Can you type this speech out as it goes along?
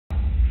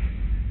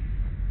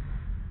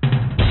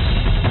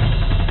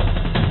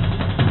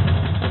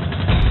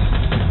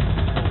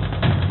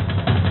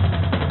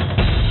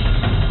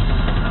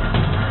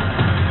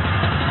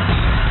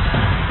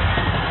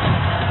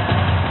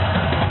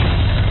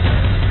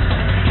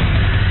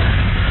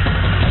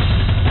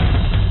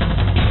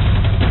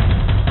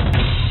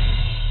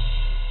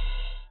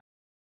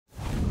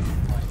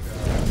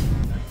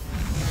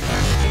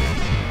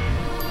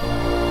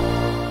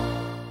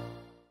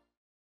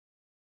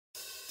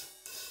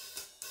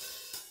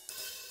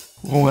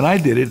Well, when I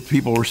did it,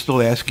 people were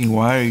still asking,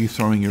 why are you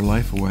throwing your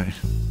life away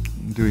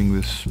doing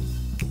this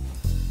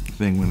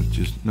thing when it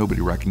just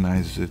nobody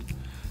recognizes it?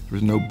 There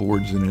was no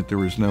boards in it. There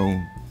was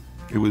no.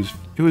 It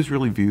was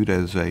really viewed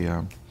as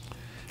a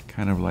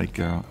kind of like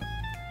a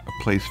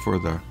place for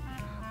the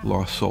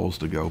lost souls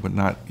to go, but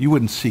not. You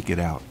wouldn't seek it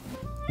out.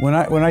 When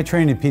I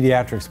trained in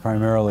pediatrics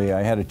primarily,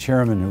 I had a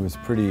chairman who was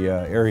pretty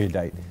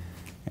erudite,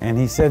 and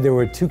he said there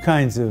were two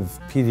kinds of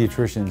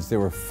pediatricians. There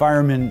were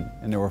firemen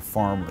and there were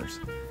farmers.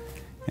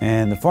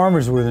 And the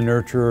farmers were the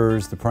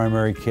nurturers, the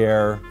primary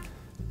care,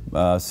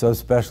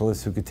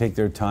 subspecialists who could take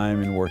their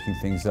time in working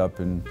things up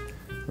and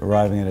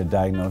arriving at a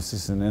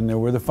diagnosis. And then there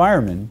were the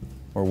firemen,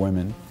 or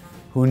women,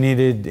 who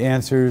needed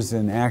answers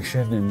and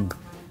action and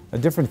a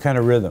different kind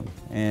of rhythm.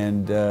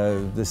 And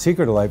the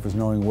secret of life was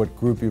knowing what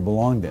group you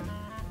belonged in.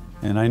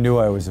 And I knew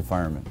I was a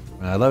fireman.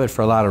 I love it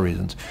for a lot of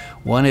reasons.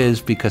 One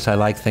is because I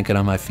like thinking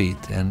on my feet,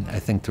 and I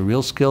think the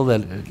real skill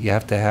that you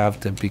have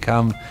to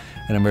become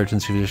an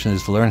emergency physician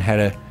is to learn how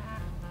to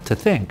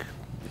think.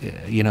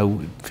 You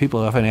know, people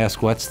often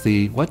ask, what's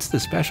the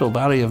special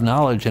body of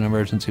knowledge in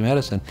emergency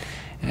medicine?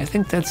 And I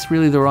think that's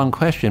really the wrong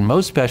question.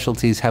 Most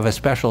specialties have a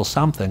special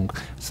something.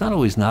 It's not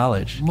always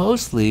knowledge.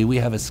 Mostly we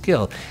have a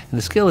skill. And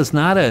the skill is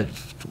not a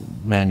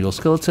manual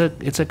skill,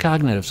 it's a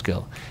cognitive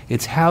skill.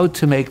 It's how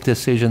to make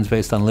decisions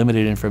based on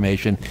limited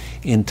information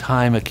in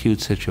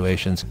time-acute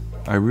situations.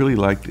 I really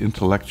liked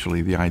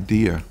intellectually the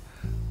idea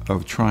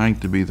of trying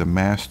to be the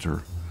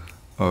master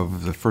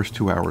of the first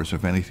 2 hours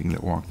of anything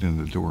that walked in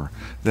the door.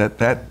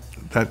 That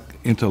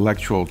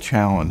intellectual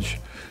challenge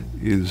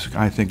is,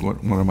 I think,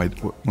 one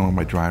of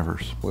my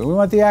drivers. We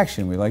want the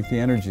action. We like the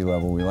energy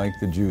level. We like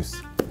the juice.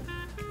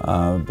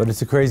 But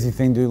it's a crazy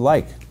thing to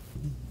like.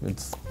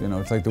 It's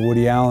like the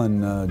Woody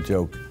Allen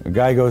joke. A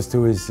guy goes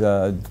to his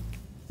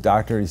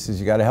doctor. He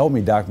says, "You got to help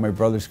me, doc. My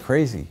brother's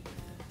crazy."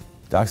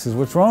 Doc says,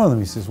 "What's wrong with him?"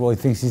 He says, "Well, he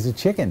thinks he's a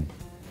chicken."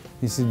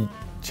 He said,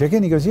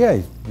 "Chicken?" He goes, "Yeah,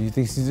 he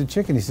thinks he's a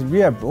chicken." He said,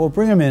 "Yeah, well,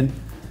 bring him in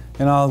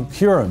and I'll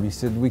cure him." He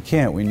said, "We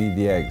can't, we need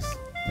the eggs."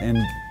 And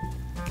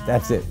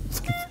that's it.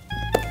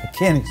 I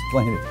can't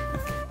explain it.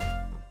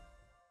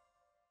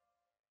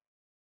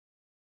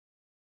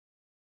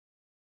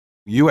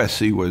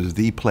 USC was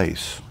the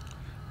place.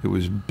 It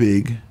was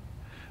big.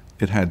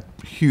 It had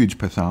huge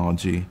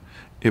pathology.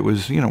 It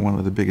was, one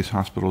of the biggest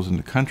hospitals in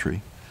the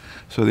country.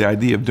 So the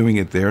idea of doing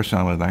it there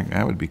sounded like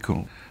that would be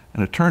cool.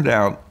 And it turned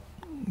out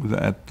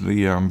that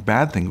the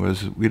bad thing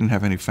was we didn't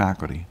have any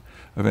faculty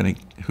of any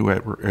who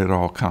were at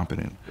all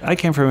competent. I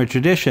came from a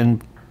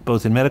tradition,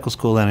 both in medical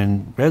school and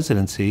in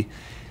residency,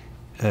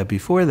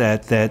 before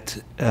that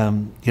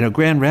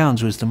grand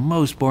rounds was the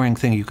most boring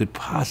thing you could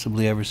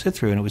possibly ever sit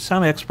through. And it was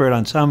some expert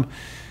on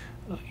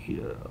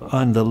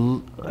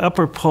the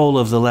upper pole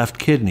of the left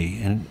kidney,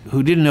 and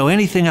who didn't know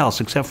anything else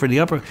except for the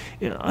upper,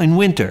 in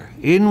winter,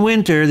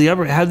 the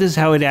upper, this is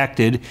how it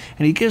acted,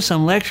 and he gives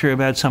some lecture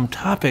about some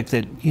topic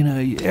that,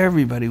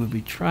 everybody would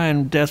be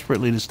trying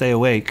desperately to stay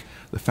awake.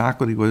 The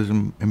faculty was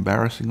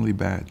embarrassingly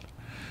bad.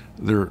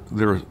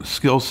 Their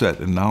skill set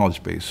and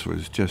knowledge base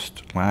was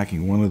just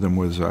lacking. One of them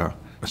was a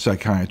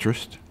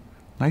psychiatrist,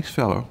 nice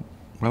fellow,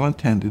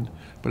 well-intended,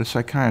 but a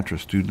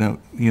psychiatrist who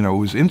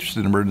was interested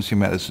in emergency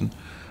medicine,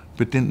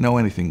 but didn't know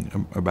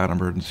anything about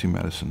emergency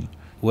medicine.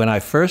 When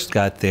I first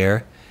got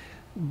there,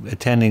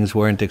 attendings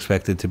weren't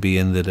expected to be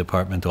in the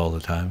department all the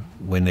time.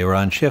 When they were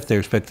on shift, they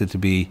were expected to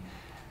be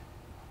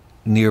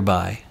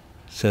nearby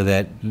so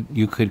that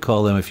you could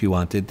call them if you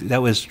wanted.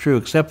 That was true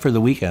except for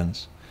the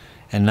weekends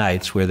and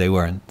nights where they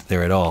weren't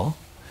there at all.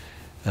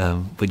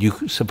 But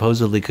you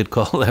supposedly could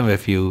call them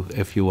if you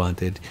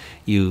wanted.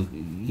 You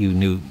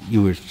knew,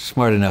 you were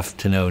smart enough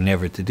to know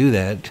never to do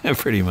that,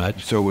 pretty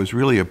much. So it was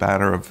really a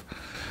matter of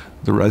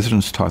the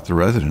residents taught the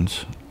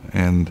residents,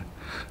 and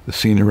the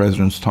senior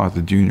residents taught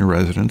the junior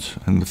residents,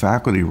 and the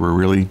faculty were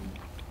really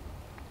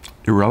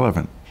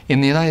irrelevant. In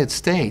the United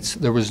States,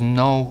 there was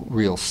no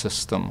real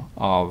system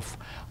of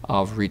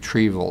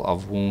retrieval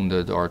of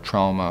wounded or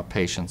trauma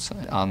patients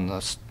on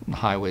the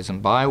highways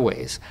and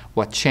byways.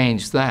 What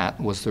changed that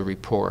was the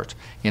report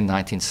in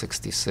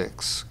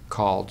 1966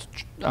 called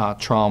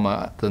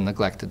Trauma, the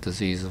Neglected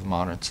Disease of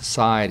Modern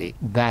Society.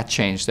 That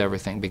changed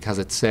everything because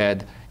it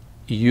said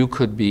you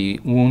could be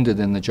wounded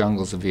in the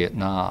jungles of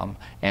Vietnam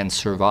and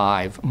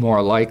survive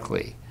more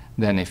likely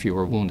than if you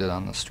were wounded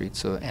on the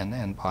streets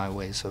and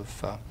byways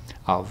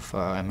of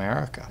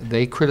America.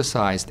 They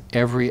criticized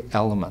every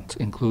element,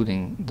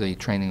 including the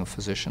training of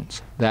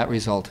physicians. That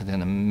resulted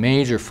in a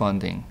major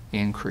funding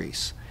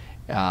increase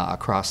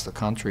across the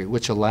country,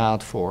 which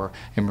allowed for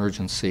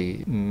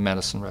emergency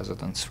medicine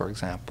residents, for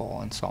example,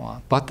 and so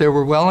on. But there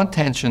were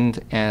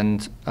well-intentioned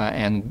and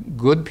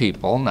good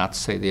people, not to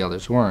say the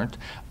others weren't,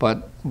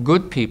 but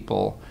good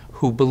people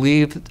who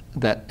believed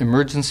that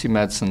emergency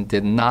medicine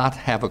did not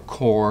have a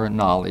core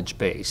knowledge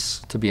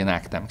base to be an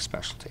academic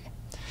specialty,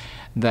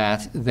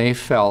 that they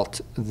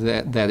felt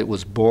that it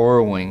was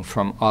borrowing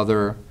from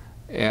other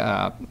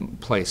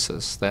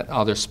places, that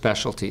other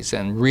specialties,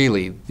 and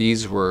really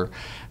these were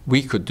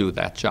we could do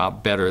that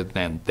job better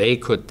than they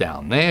could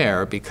down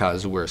there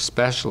because we're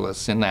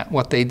specialists in that.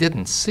 What they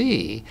didn't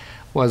see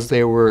was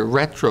they were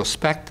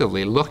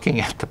retrospectively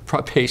looking at the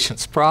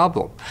patient's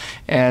problem.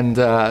 And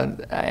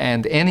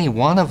any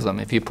one of them,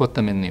 if you put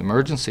them in the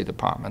emergency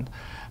department,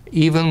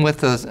 even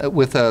with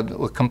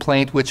a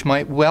complaint which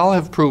might well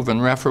have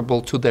proven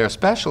referable to their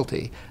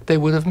specialty, they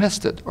would have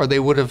missed it, or they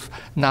would have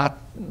not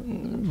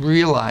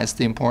realized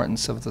the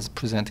importance of the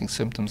presenting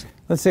symptoms.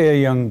 Let's say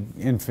a young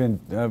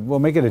infant, we'll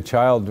make it a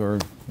child or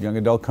young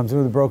adult, comes in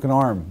with a broken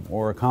arm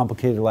or a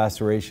complicated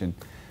laceration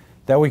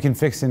that we can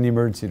fix in the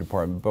emergency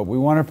department, but we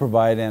want to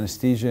provide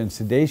anesthesia and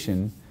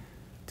sedation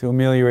to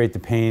ameliorate the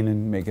pain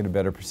and make it a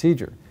better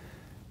procedure.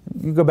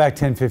 You go back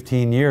 10,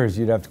 15 years,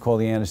 you'd have to call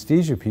the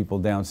anesthesia people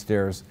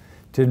downstairs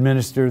to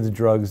administer the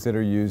drugs that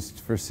are used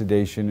for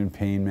sedation and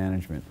pain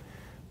management.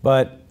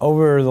 But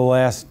over the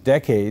last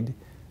decade,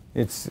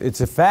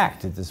 it's a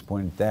fact at this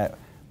point that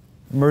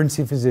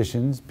emergency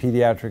physicians,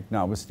 pediatric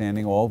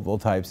notwithstanding, all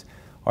types,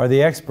 are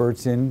the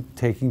experts in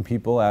taking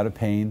people out of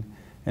pain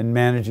and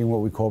managing what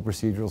we call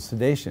procedural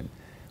sedation.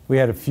 We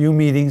had a few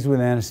meetings with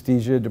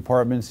anesthesia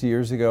departments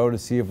years ago to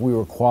see if we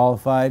were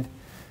qualified,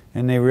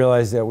 and they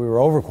realized that we were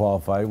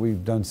overqualified.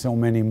 We've done so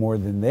many more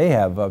than they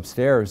have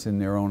upstairs in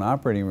their own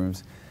operating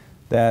rooms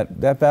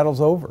that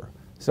battle's over.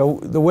 So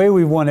the way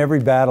we won every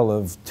battle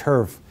of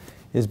turf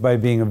is by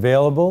being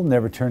available,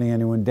 never turning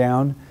anyone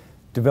down,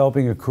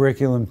 developing a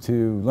curriculum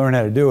to learn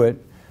how to do it,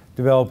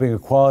 developing a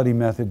quality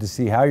method to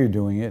see how you're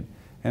doing it,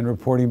 and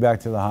reporting back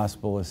to the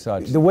hospital as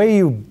such. The way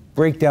you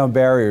break down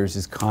barriers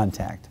is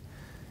contact.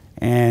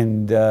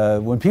 And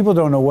when people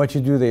don't know what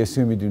you do, they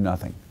assume you do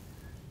nothing.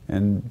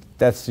 And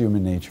that's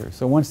human nature.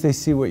 So once they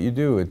see what you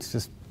do, it's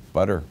just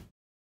butter.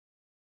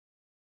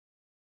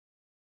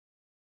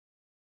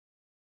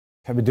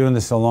 I've been doing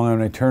this so long,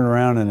 and I turn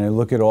around and I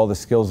look at all the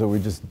skills that we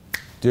just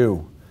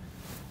do.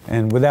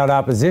 And without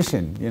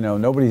opposition, you know,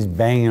 nobody's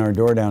banging our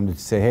door down to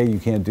say, hey, you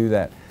can't do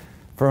that.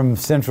 From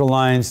central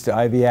lines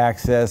to IV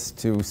access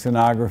to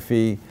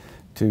sonography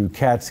to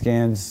CAT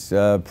scans,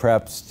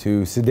 preps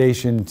to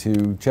sedation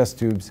to chest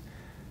tubes.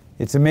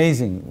 It's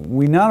amazing.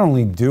 We not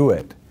only do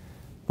it,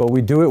 but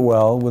we do it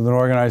well with an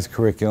organized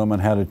curriculum on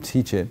how to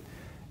teach it.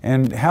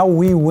 And how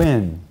we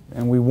win,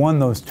 and we won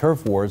those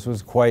turf wars,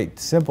 was quite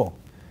simple.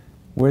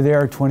 We're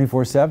there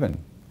 24/7.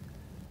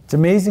 It's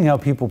amazing how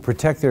people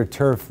protect their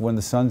turf when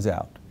the sun's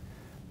out.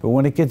 But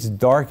when it gets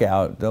dark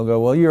out, they'll go,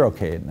 well, you're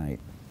okay at night.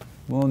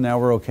 Well, now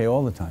we're okay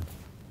all the time.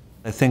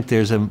 I think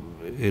there's at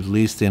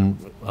least in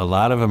a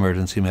lot of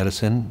emergency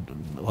medicine,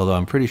 although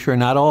I'm pretty sure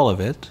not all of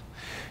it,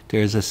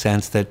 there's a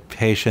sense that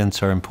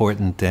patients are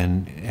important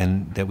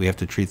and that we have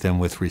to treat them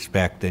with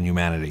respect and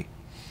humanity.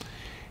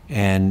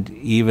 And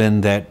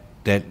even that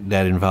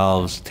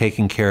involves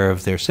taking care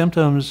of their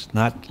symptoms,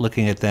 not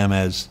looking at them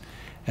as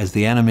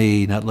the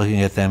enemy, not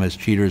looking at them as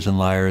cheaters and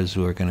liars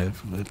who are going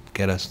to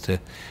get us to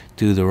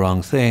do the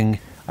wrong thing.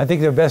 I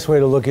think the best way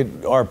to look at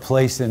our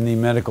place in the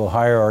medical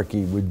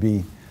hierarchy would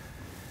be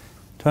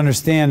to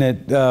understand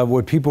that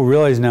what people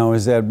realize now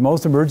is that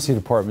most emergency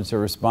departments are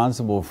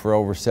responsible for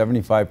over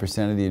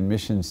 75% of the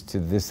admissions to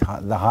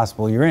the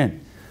hospital you're in.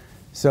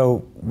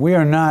 So we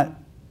are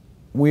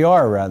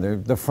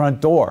the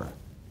front door.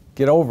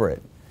 Get over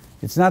it.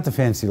 It's not the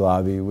fancy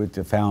lobby with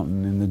the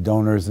fountain and the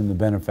donors and the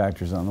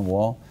benefactors on the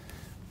wall.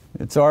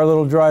 It's our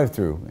little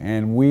drive-through,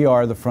 and we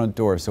are the front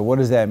door. So what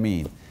does that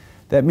mean?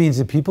 That means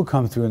that people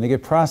come through and they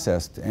get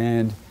processed,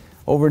 and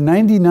over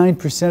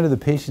 99% of the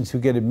patients who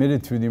get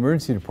admitted through the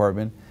emergency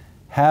department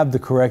have the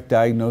correct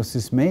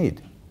diagnosis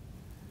made.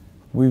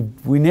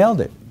 We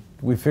nailed it.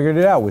 We figured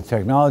it out with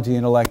technology,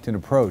 intellect, and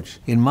approach.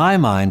 In my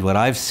mind, what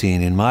I've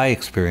seen in my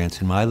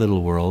experience, in my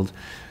little world,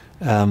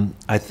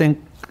 I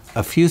think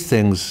a few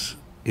things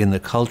in the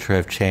culture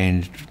have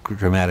changed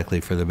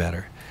dramatically for the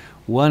better.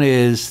 One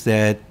is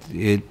that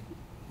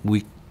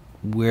we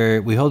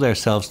hold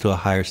ourselves to a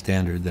higher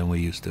standard than we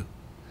used to.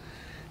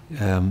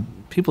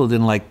 People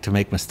didn't like to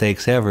make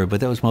mistakes ever,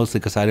 but that was mostly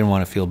because I didn't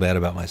want to feel bad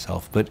about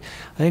myself. But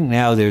I think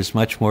now there's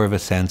much more of a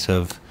sense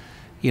of,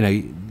 you know,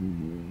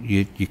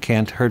 you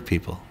can't hurt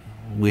people.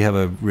 We have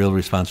a real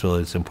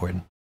responsibility that's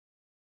important.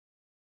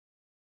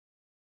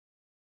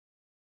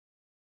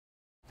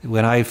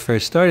 When I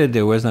first started,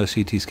 there was no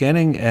CT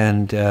scanning,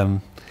 and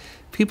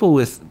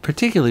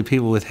particularly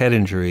people with head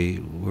injury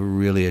were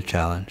really a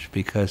challenge,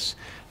 because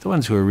the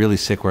ones who were really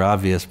sick were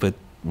obvious, but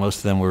most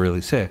of them were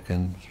really sick,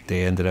 and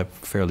they ended up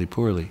fairly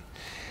poorly.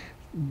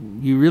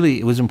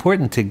 It was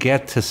important to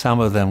get to some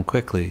of them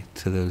quickly,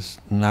 to those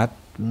not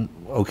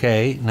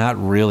okay, not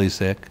really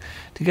sick,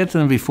 to get to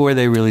them before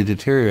they really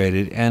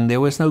deteriorated, and there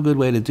was no good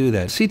way to do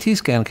that. CT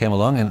scan came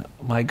along, and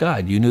my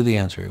God, you knew the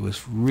answer. It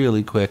was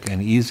really quick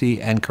and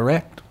easy and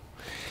correct.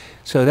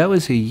 So that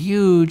was a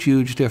huge,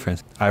 huge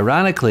difference.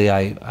 Ironically,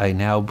 I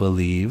now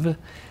believe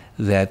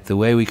that the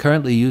way we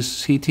currently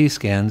use CT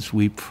scans,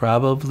 we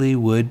probably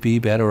would be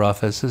better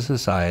off as a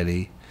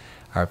society.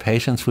 Our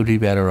patients would be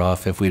better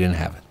off if we didn't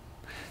have it.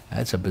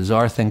 That's a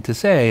bizarre thing to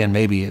say, and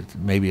maybe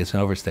it's an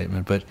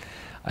overstatement, but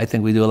I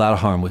think we do a lot of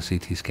harm with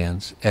CT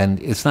scans.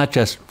 And it's not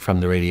just from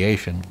the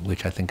radiation,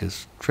 which I think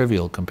is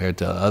trivial compared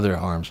to other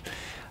harms.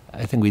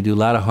 I think we do a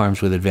lot of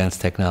harms with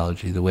advanced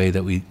technology, the way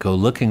that we go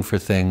looking for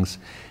things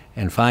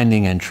and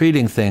finding and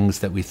treating things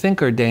that we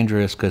think are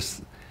dangerous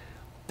because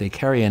they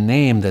carry a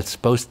name that's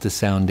supposed to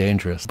sound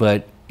dangerous.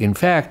 But in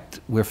fact,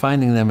 we're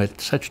finding them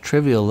at such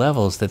trivial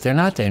levels that they're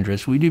not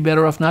dangerous. We'd be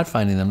better off not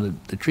finding them.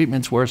 The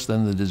treatment's worse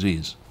than the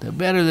disease. The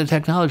better the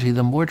technology,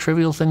 the more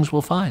trivial things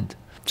we'll find.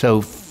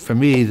 So for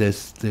me,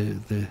 it's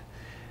a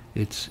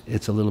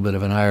little bit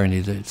of an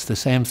irony that it's the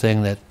same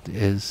thing that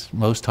is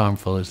most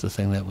harmful as the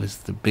thing that was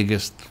the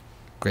biggest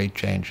great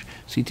change.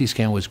 CT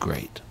scan was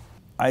great.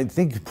 I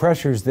think the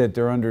pressures that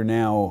they're under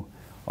now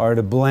are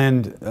to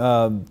blend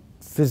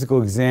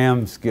physical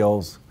exam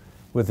skills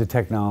with the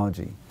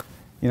technology.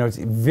 You know, it's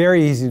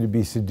very easy to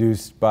be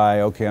seduced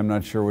by, okay, I'm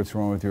not sure what's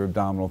wrong with your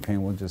abdominal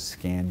pain, we'll just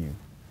scan you.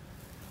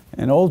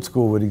 And old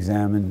school would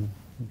examine,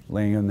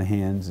 laying on the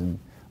hands, and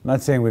I'm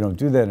not saying we don't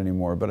do that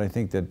anymore, but I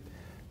think that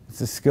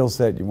it's a skill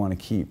set you want to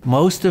keep.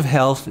 Most of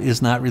health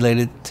is not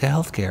related to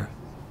healthcare.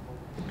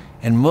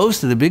 And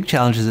most of the big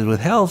challenges with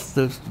health,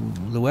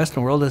 the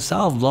Western world has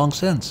solved long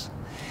since.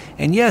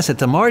 And yes, at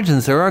the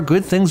margins, there are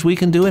good things we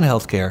can do in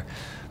healthcare,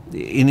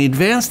 in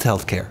advanced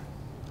healthcare.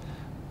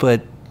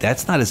 But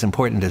that's not as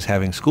important as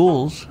having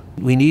schools.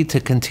 We need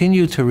to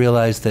continue to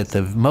realize that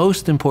the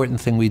most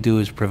important thing we do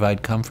is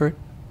provide comfort.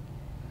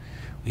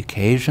 We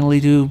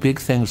occasionally do big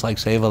things like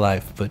save a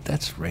life, but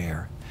that's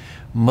rare.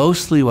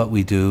 Mostly what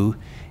we do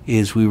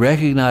is we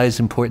recognize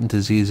important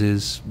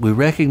diseases, we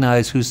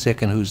recognize who's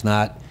sick and who's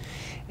not,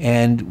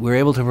 and we're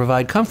able to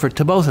provide comfort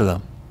to both of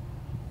them.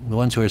 The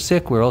ones who are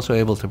sick, we're also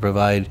able to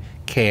provide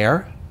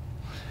care,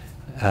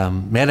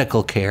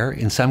 medical care,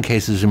 in some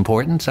cases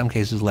important, some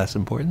cases less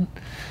important.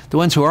 The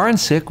ones who aren't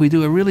sick, we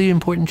do a really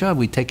important job.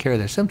 We take care of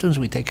their symptoms,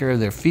 we take care of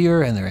their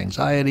fear and their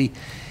anxiety,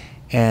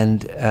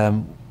 and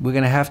we're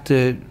going to have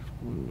to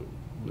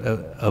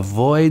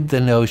avoid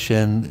the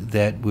notion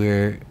that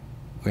we're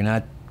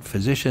not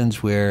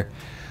physicians, we're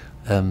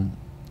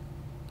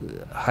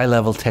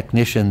high-level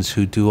technicians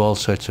who do all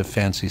sorts of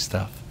fancy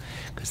stuff.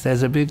 Because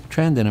there's a big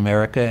trend in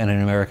America and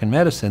in American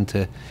medicine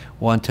to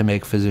want to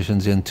make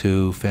physicians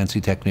into fancy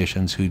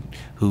technicians who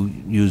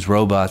use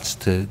robots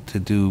to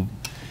do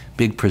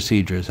big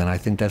procedures, and I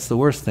think that's the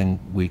worst thing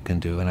we can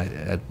do,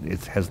 and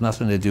it has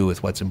nothing to do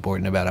with what's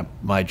important about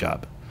my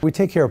job. We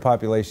take care of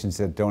populations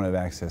that don't have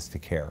access to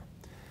care.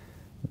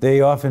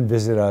 They often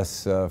visit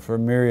us for a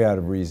myriad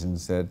of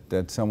reasons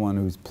that someone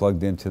who's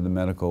plugged into the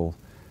medical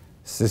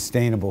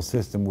sustainable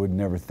system would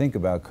never think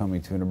about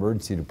coming to an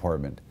emergency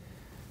department.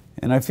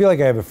 And I feel like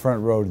I have a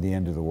front row to the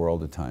end of the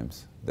world at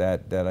times,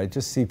 that I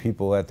just see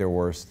people at their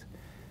worst,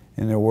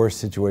 in their worst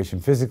situation,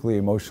 physically,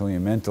 emotionally,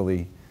 and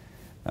mentally.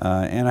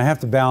 And I have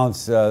to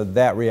balance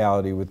that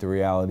reality with the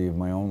reality of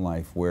my own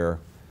life, where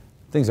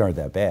things aren't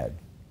that bad.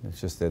 It's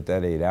just that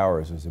 8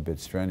 hours was a bit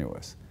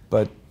strenuous.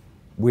 But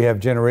we have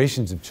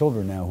generations of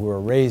children now who are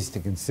raised to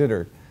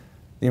consider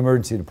the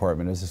emergency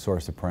department as a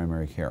source of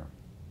primary care.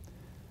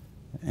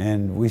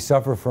 And we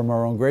suffer from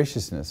our own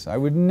graciousness. I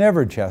would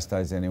never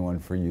chastise anyone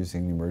for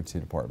using the emergency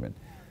department.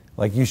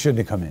 Like, you shouldn't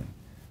have come in.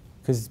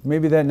 Because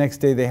maybe that next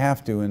day they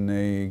have to and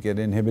they get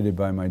inhibited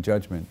by my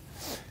judgment.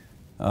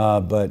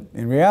 But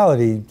in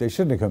reality, they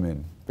shouldn't have come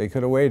in. They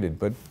could have waited.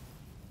 But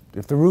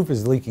if the roof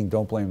is leaking,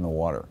 don't blame the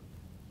water.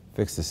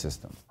 Fix the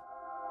system.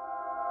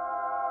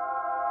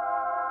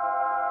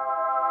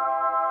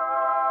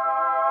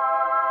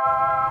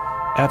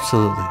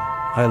 Absolutely.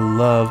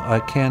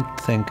 I can't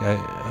think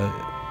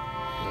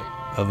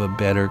of a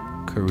better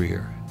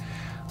career.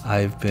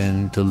 I've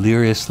been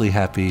deliriously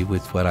happy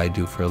with what I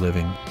do for a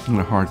living. In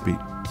a heartbeat.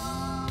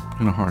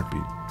 In a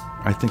heartbeat.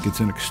 I think it's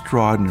an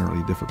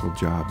extraordinarily difficult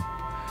job.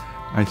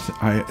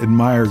 I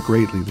admire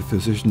greatly the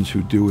physicians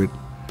who do it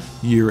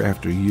year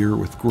after year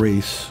with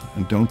grace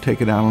and don't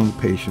take it out on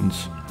the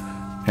patients,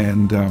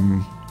 and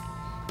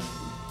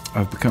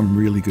I've become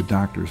really good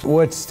doctors.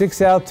 What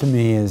sticks out to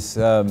me is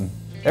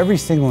every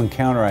single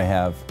encounter I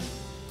have,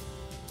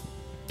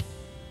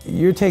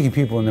 you're taking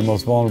people in their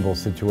most vulnerable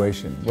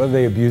situation. Whether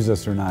they abuse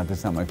us or not,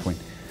 that's not my point.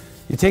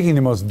 You're taking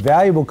the most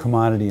valuable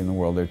commodity in the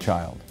world, their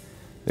child.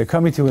 They're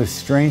coming to a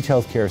strange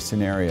healthcare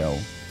scenario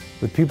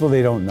with people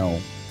they don't know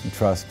and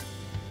trust.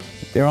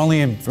 Their only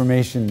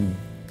information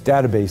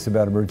database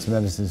about emergency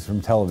medicine is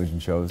from television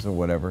shows or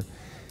whatever.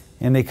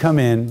 And they come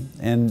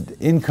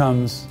in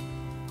comes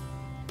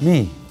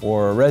me,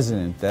 or a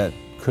resident that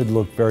could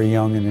look very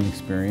young and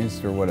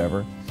inexperienced or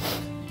whatever.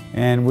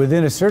 And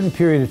within a certain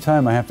period of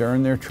time, I have to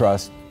earn their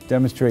trust,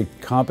 demonstrate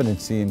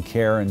competency in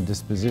care and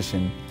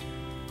disposition,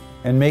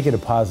 and make it a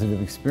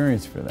positive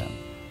experience for them.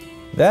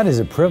 That is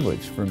a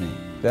privilege for me.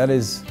 That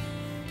is,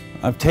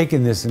 I've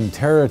taken this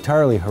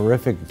entirely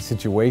horrific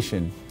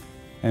situation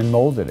and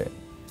molded it.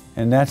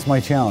 And that's my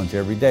challenge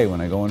every day.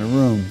 When I go in a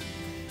room,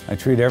 I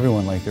treat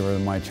everyone like they were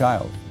my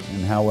child.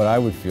 And how would I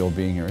would feel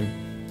being here,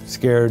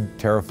 scared,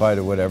 terrified,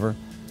 or whatever.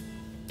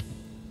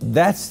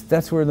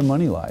 That's where the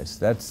money lies.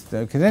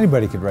 Because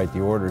anybody could write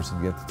the orders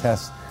and get the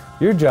tests.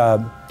 Your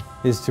job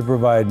is to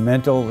provide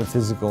mental,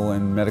 physical,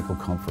 and medical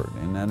comfort,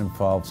 and that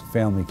involves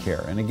family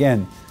care. And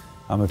again,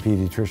 I'm a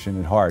pediatrician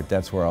at heart.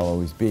 That's where I'll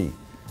always be.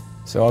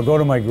 So I'll go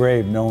to my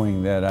grave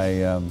knowing that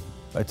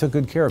I took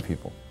good care of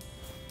people.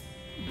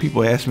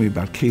 People ask me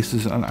about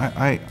cases, and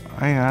I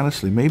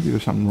honestly, maybe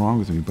there's something wrong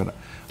with me, but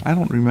I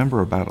don't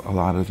remember about a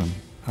lot of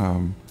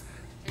them.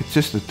 It's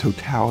just the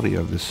totality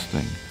of this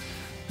thing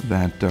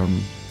that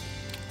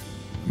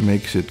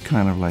makes it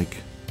kind of like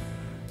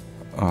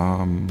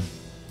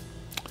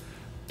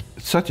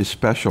it's such a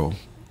special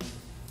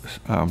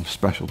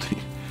specialty,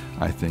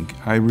 I think.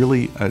 I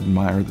really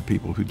admire the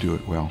people who do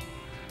it well.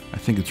 I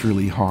think it's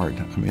really hard.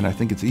 I mean, I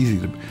think it's easy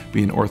to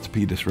be an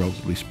orthopedist,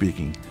 relatively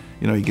speaking.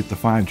 You know, you get the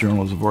 5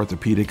 journals of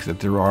orthopedics that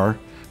there are,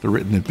 they're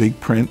written in big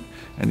print,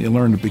 and you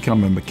learn to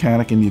become a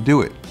mechanic and you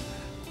do it.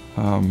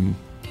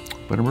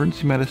 But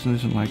emergency medicine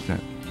isn't like that.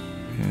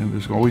 And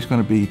there's always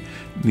going to be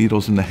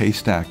needles in the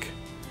haystack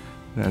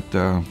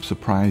that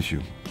surprise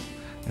you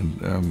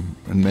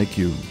and make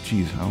you,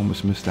 geez, I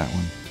almost missed that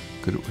one,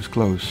 because it was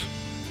close.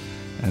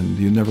 And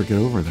you never get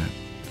over that.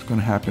 It's going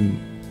to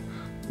happen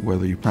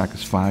whether you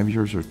practice 5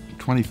 years or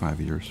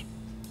 25 years.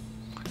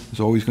 There's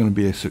always going to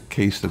be a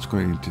case that's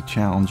going to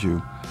challenge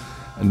you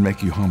and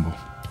make you humble.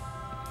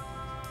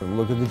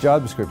 Look at the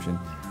job description.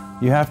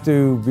 You have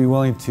to be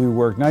willing to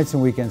work nights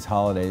and weekends,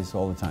 holidays,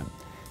 all the time.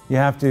 You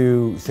have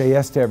to say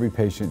yes to every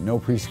patient, no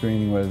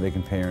pre-screening whether they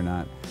can pay or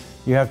not.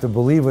 You have to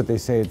believe what they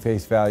say at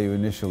face value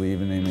initially,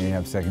 even they may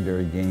have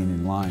secondary gain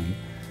in lying.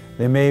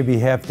 They may be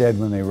half dead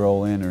when they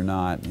roll in or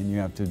not, and you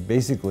have to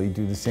basically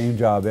do the same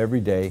job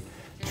every day,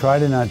 try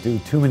to not do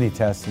too many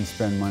tests and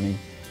spend money,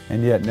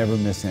 and yet never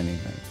miss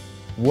anything.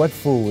 What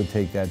fool would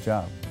take that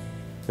job?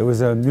 There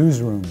was a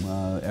newsroom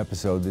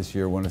episode this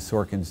year, one of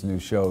Sorkin's new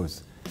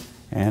shows,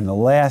 and the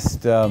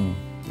last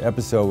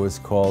episode was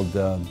called,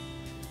 the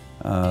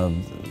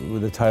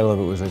title of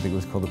it was, I think it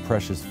was called The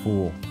Precious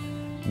Fool.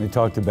 And they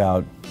talked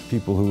about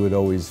people who would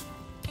always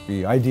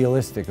be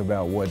idealistic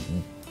about what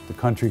the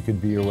country could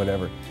be or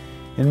whatever.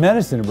 In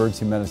medicine,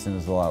 emergency medicine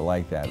is a lot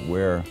like that,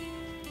 where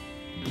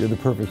you're the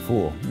perfect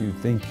fool. You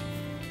think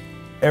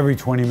every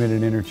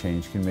 20-minute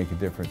interchange can make a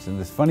difference, and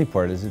the funny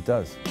part is it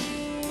does.